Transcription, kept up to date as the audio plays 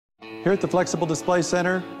Here at the Flexible Display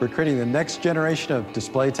Center, we're creating the next generation of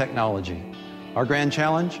display technology. Our grand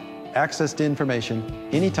challenge: access to information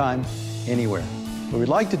anytime, anywhere. What we'd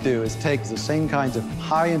like to do is take the same kinds of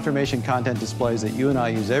high information content displays that you and I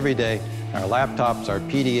use every day, our laptops, our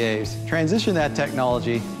PDAs, transition that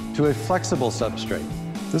technology to a flexible substrate.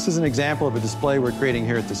 This is an example of a display we're creating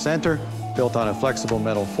here at the center, built on a flexible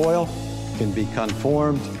metal foil. It can be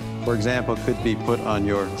conformed. For example, it could be put on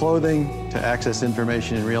your clothing to access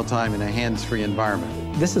information in real time in a hands-free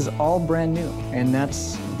environment. This is all brand new, and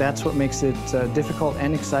that's what makes it difficult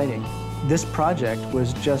and exciting. This project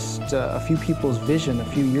was just a few people's vision a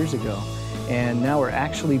few years ago, and now we're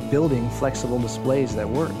actually building flexible displays that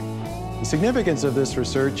work. The significance of this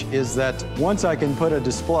research is that once I can put a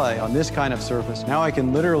display on this kind of surface, now I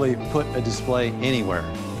can literally put a display anywhere.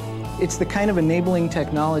 It's the kind of enabling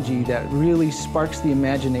technology that really sparks the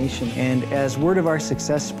imagination, and as word of our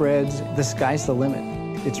success spreads, the sky's the limit.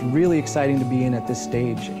 It's really exciting to be in at this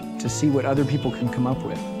stage, to see what other people can come up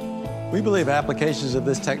with. We believe applications of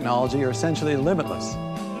this technology are essentially limitless.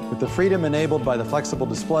 With the freedom enabled by the flexible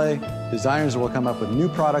display, designers will come up with new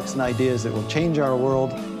products and ideas that will change our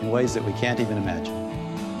world in ways that we can't even imagine.